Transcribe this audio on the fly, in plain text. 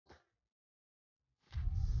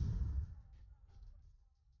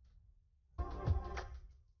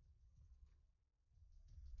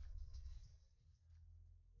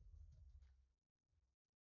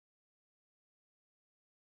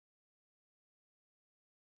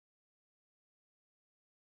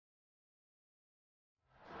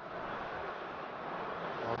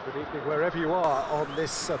Good evening wherever you are on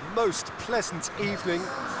this most pleasant evening.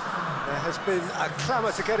 There has been a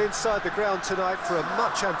clamour to get inside the ground tonight for a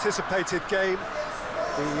much anticipated game.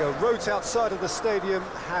 The roads outside of the stadium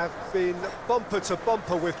have been bumper to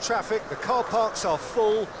bumper with traffic. The car parks are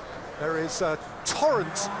full. There is a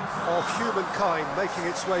torrent of humankind making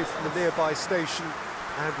its way from the nearby station,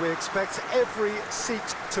 and we expect every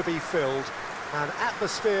seat to be filled. An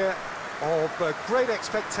atmosphere of great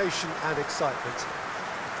expectation and excitement.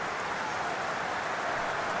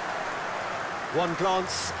 One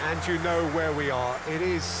glance and you know where we are. It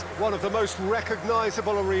is one of the most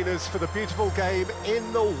recognisable arenas for the beautiful game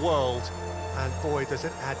in the world. And boy, does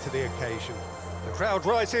it add to the occasion. The crowd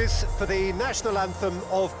rises for the national anthem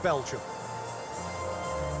of Belgium.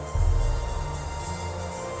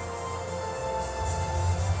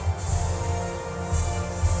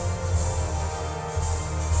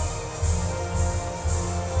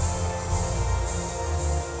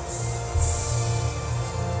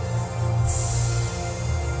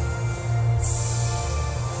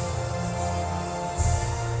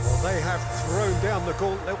 They have thrown down the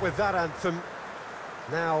gauntlet with that anthem.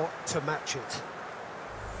 Now to match it.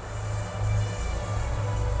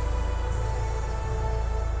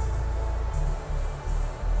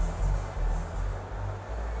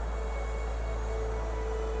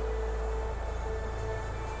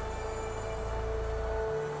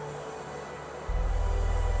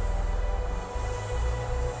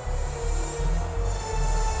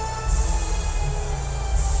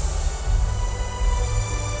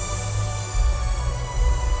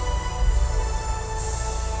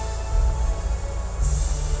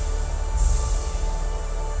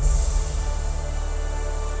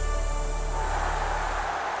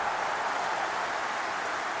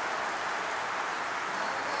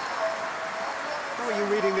 How are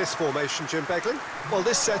you reading this formation, Jim Begley? Well,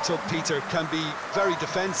 this setup, Peter, can be very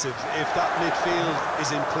defensive if that midfield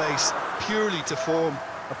is in place purely to form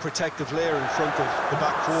a protective layer in front of the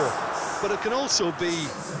back four. But it can also be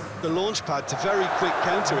the launch pad to very quick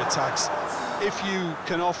counter-attacks. If you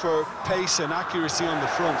can offer pace and accuracy on the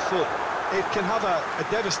front foot, it can have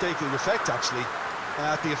a devastating effect, actually,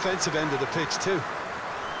 at the offensive end of the pitch, too.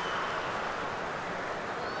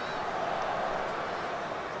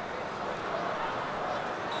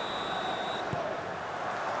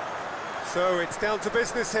 So it's down to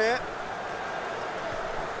business here.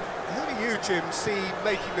 Who do you, Jim, see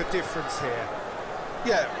making the difference here?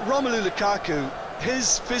 Yeah, Romelu Lukaku,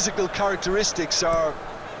 his physical characteristics are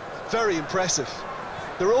very impressive.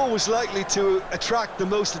 They're always likely to attract the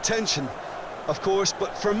most attention, of course,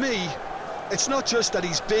 but for me, it's not just that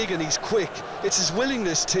he's big and he's quick, it's his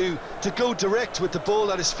willingness to go direct with the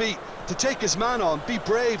ball at his feet, to take his man on, be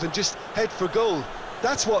brave and just head for goal.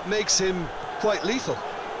 That's what makes him quite lethal.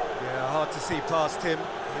 Yeah, hard to see past him.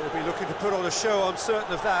 He'll be looking to put on a show, I'm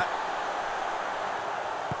certain of that.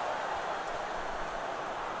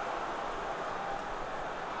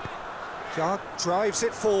 Clark drives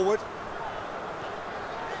it forward.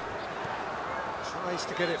 Tries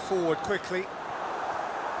to get it forward quickly.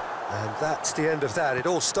 And that's the end of that. It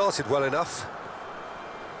all started well enough.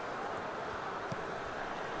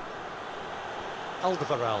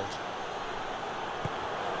 Alderweireld.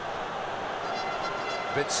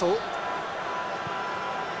 Witsel.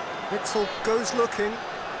 Witsel goes looking.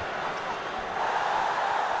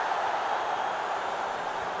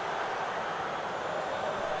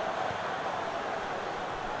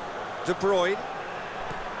 De Bruyne.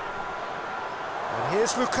 And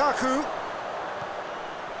here's Lukaku.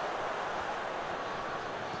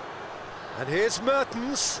 And here's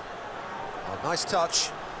Mertens. Oh, nice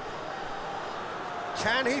touch.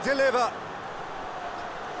 Can he deliver?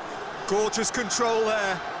 Gorgeous control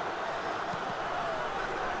there.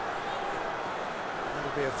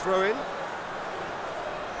 That'll be a throw-in.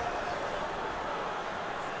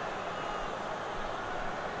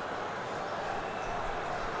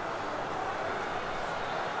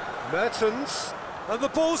 Mertens, and the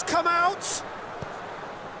ball's come out.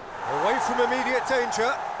 Away from immediate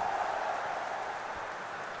danger.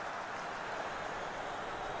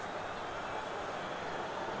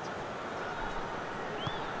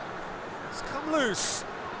 Come loose.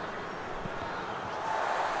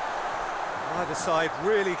 Either side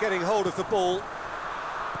really getting hold of the ball.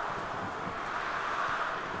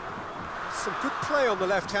 Some good play on the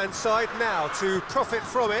left-hand side now to profit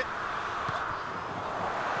from it.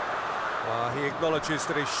 He acknowledges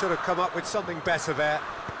that he should have come up with something better there.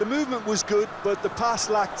 The movement was good, but the pass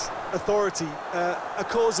lacked authority, a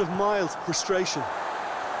cause of mild frustration.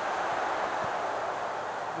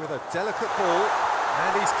 With a delicate ball,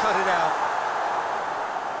 and he's cut it out.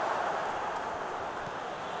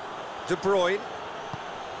 De Bruyne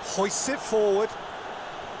hoists it forward.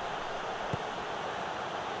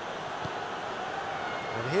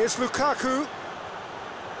 And here's Lukaku.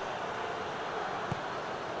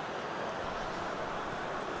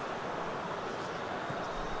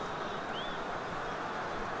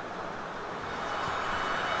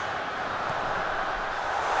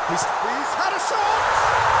 He's had a shot!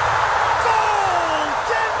 Goal!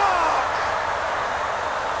 Denmark!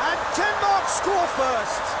 And Denmark score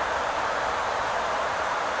first.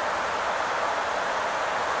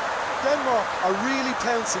 Denmark are really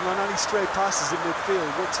pouncing on any stray passes in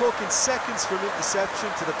midfield. We're talking seconds from interception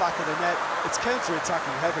to the back of the net. It's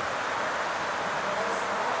counter-attacking heaven.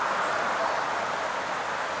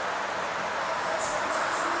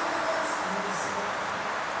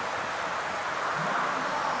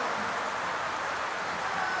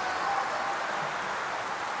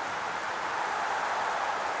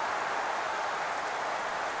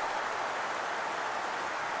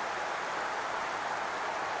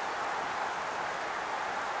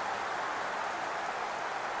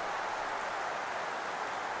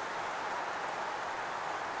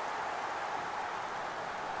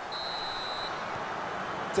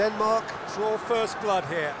 Denmark draw first blood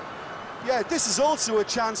here. Yeah, this is also a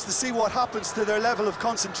chance to see what happens to their level of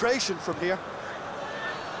concentration from here.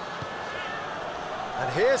 And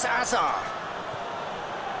here's Azar.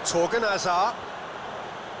 Torgan Azar.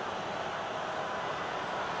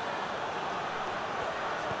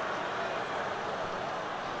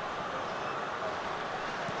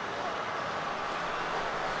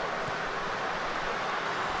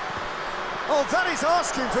 Oh, that is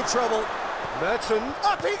asking for trouble. Merton,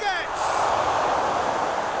 up he gets!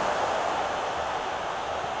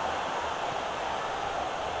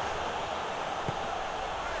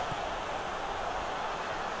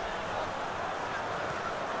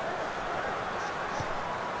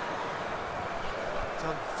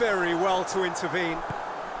 Done very well to intervene.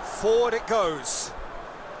 Forward it goes.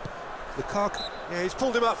 Lukaku, yeah, he's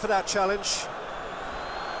pulled him up for that challenge.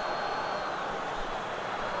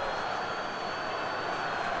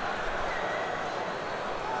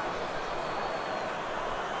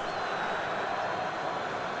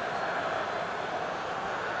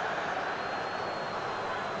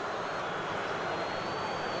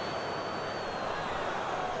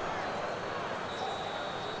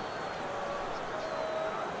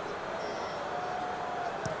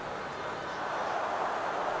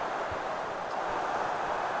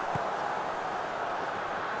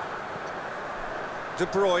 De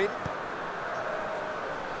Bruyne.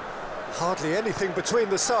 Hardly anything between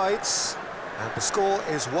the sides, and the score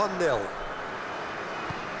is 1-0.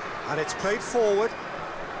 And it's played forward.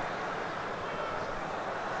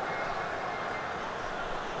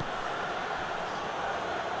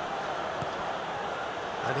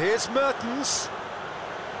 And here's Mertens.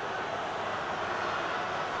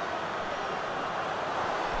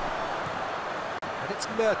 And it's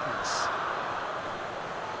Mertens.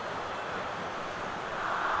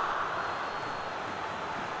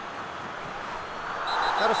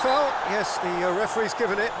 That a foul? Yes, the referee's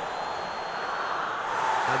given it.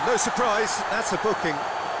 And no surprise, that's a booking.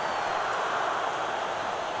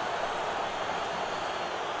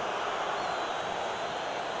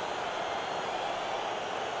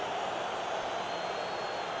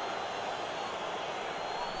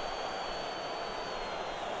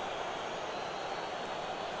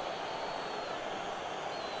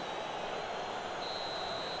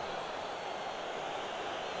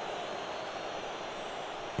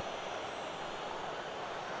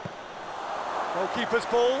 Goalkeeper's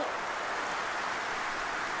ball.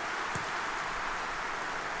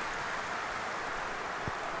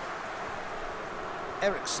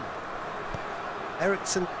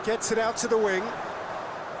 Eriksson gets it out to the wing.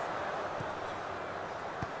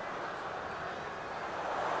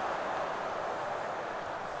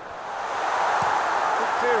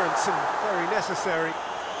 Good clearance and very necessary.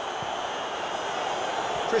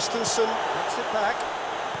 Christensen gets it back.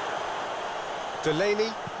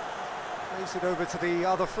 Delaney plays it over to the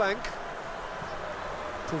other flank.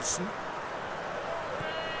 Poulsen.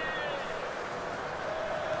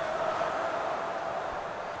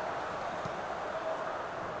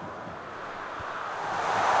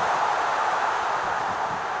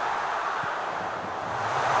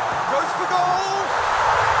 Goes for goal!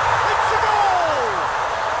 It's a goal!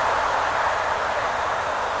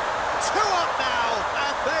 2 up now,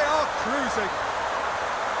 and they are cruising.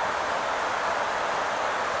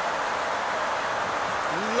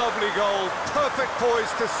 Lovely goal, perfect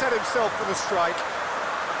poise to set himself for the strike.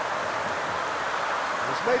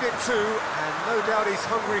 He's made it 2, and no doubt he's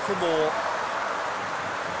hungry for more.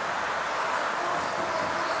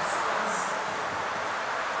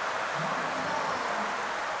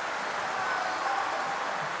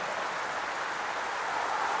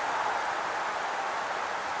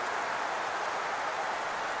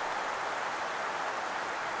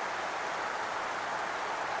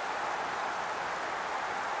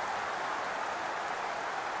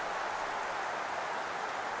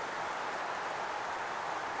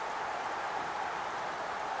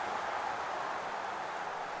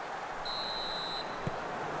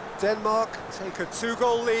 Denmark take a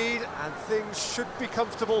 2-goal lead, and things should be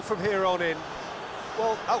comfortable from here on in.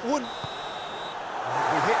 Well, at one...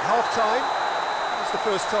 We hit half-time. How's the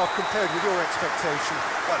first half compared with your expectation?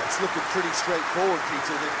 Well, it's looking pretty straightforward,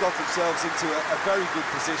 Peter. They've got themselves into a very good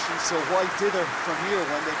position, so why dither from here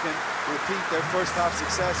when they can repeat their first half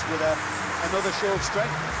success with another show of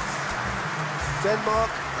strength?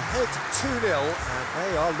 Denmark ahead 2-0, and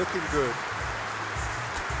they are looking good.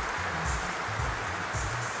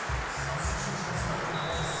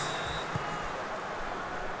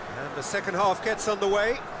 And the second half gets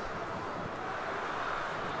underway.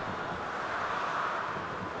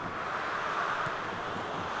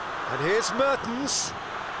 And here's Mertens.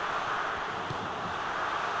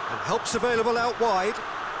 And help's available out wide.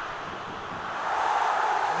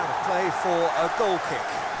 Out of play for a goal kick.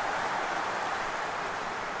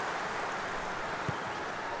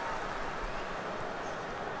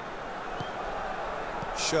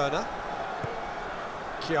 Schöner.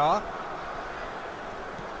 Kjaer.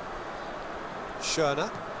 Schöner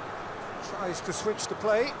tries to switch the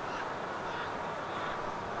play.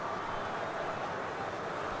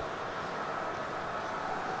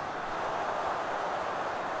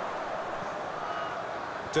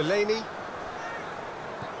 Delaney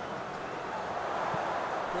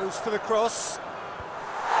goes for the cross.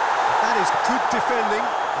 That is good defending.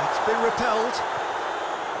 It's been repelled.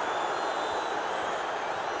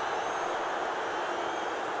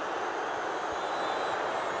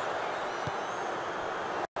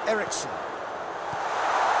 Eriksson.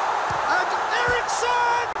 And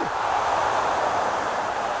Eriksson!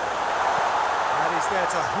 And he's there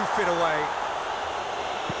to hoof it away.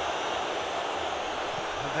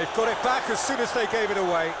 And they've got it back as soon as they gave it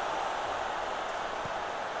away.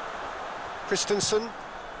 Christensen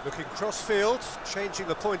looking cross-field, changing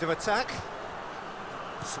the point of attack.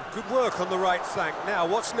 Some good work on the right flank. Now,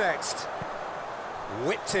 what's next?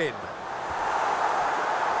 Whipped in.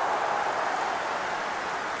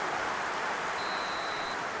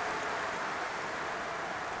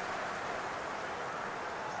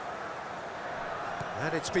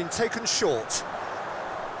 And it's been taken short.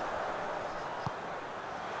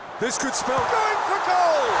 This could spell going for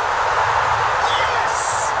goal!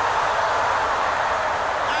 Yes!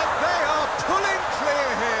 And they are pulling clear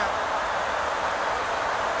here.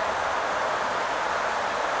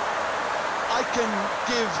 I can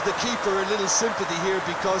give the keeper a little sympathy here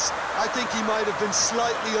because I think he might have been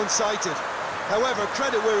slightly unsighted. However,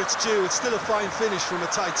 credit where it's due, it's still a fine finish from a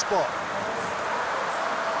tight spot.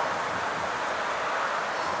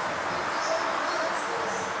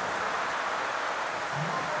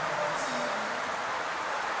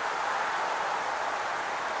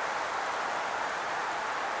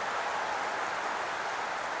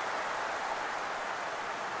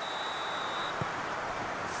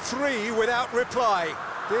 Three without reply.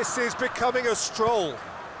 This is becoming a stroll.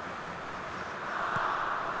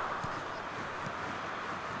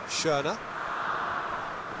 Schöner.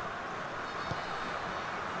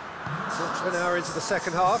 Quarter of an hour into the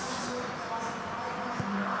second half.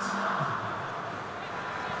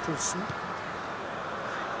 Poulsen.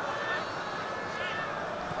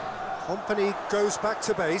 Company goes back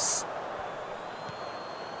to base.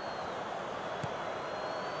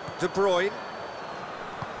 De Bruyne.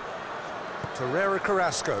 Ferreira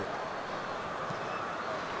Carrasco.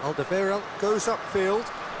 Alderweireld goes upfield.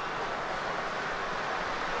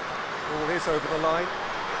 Ball is over the line.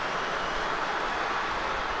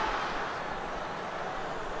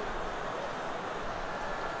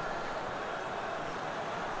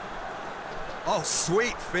 Oh,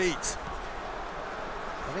 sweet feet.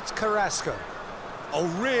 And it's Carrasco. Oh,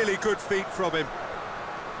 really good feet from him.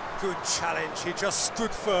 Good challenge, he just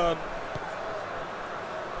stood firm.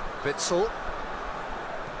 Witsel.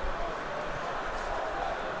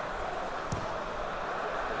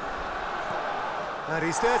 And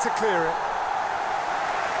he's there to clear it.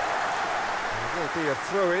 There will be a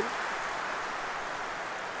throw-in.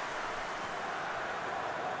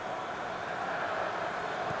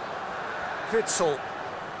 Witsel.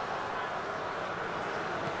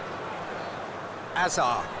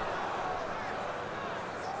 Azar.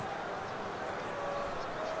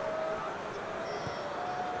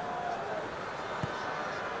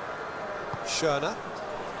 Schöner.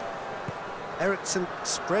 Eriksson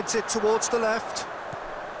spreads it towards the left.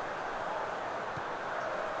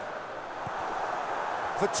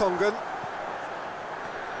 Vertonghen.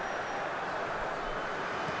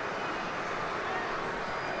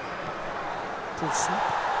 Poulsen.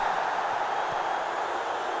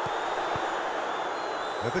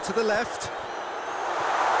 Over to the left.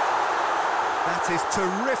 That is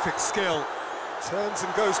terrific skill. Turns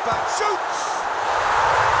and goes back, shoots!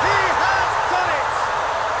 He has done it!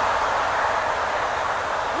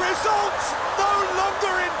 Results no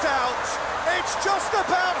longer in doubt. It's just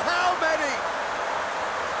about how many.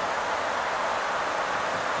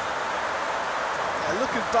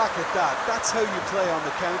 Looking back at that, that's how you play on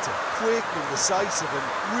the counter. Quick and decisive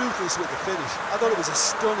and ruthless with the finish. I thought it was a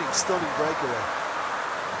stunning, stunning breakaway.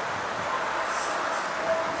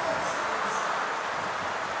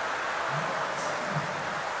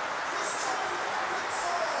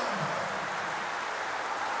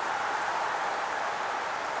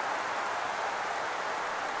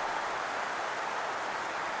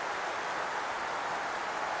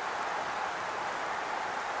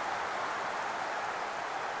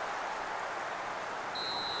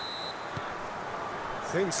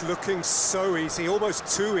 Things looking so easy, almost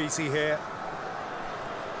too easy here.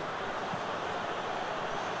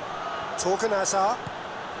 Torgan Hazard,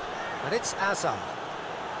 and it's Hazard.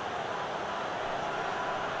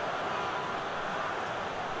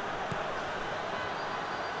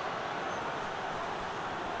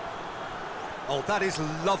 Oh, that is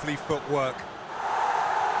lovely footwork. We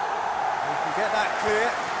can get that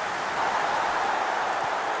clear.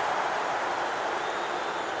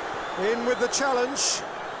 In with the challenge,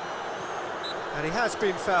 and he has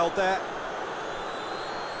been fouled there.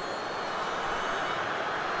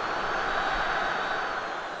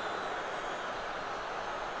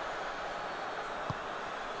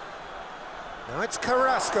 Now it's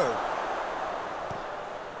Carrasco.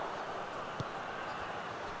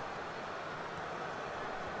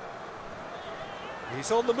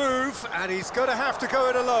 He's on the move, and he's going to have to go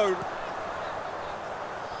it alone.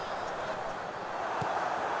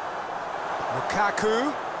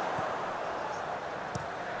 Lukaku.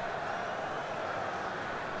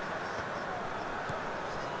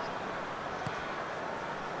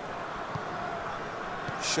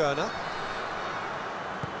 Schöner.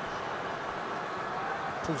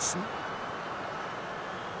 Poulsen.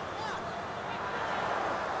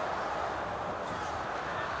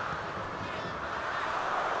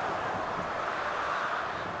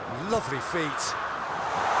 Lovely feet.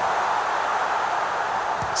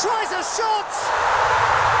 Tries a shot!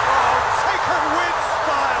 Oh, taken with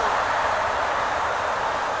style!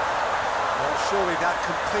 Well, surely that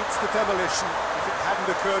completes the demolition if it hadn't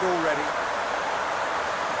occurred already.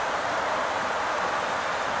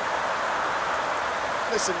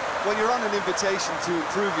 Listen, when you're on an invitation to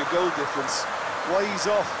improve your goal difference, why ease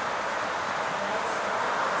off?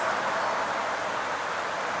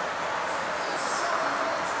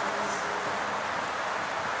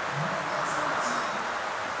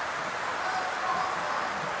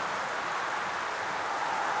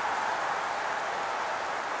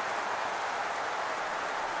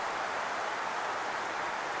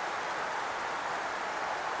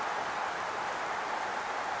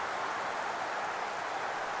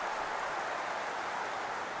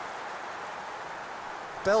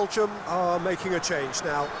 Belgium are making a change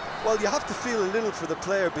now. Well, you have to feel a little for the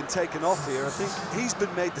player being taken off here. I think he's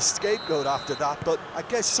been made the scapegoat after that, but I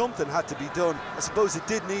guess something had to be done. I suppose it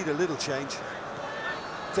did need a little change.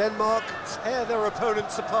 Denmark tear their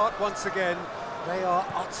opponents apart once again. They are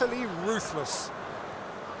utterly ruthless.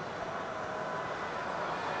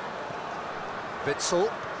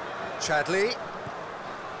 Witsel, Chadli,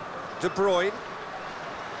 De Bruyne.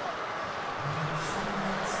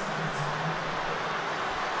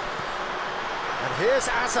 And here's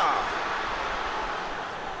Hazard.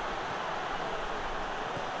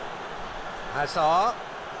 Hazard.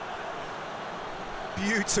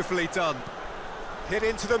 Beautifully done. Hit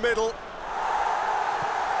into the middle.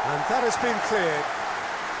 And that has been cleared.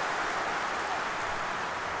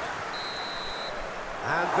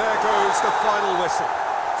 And there goes the final whistle.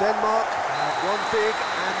 Denmark have won big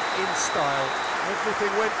and in style. Everything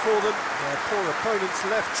went for them. Their poor opponents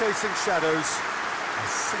left chasing shadows. A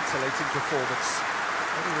scintillating performance.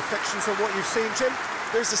 Any reflections on what you've seen, Jim?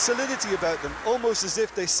 There's a solidity about them, almost as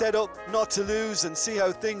if they set up not to lose and see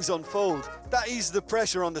how things unfold. That eases the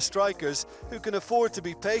pressure on the strikers, who can afford to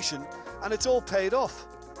be patient, and it's all paid off.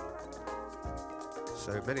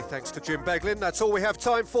 So many thanks to Jim Beglin. That's all we have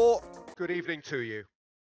time for. Good evening to you.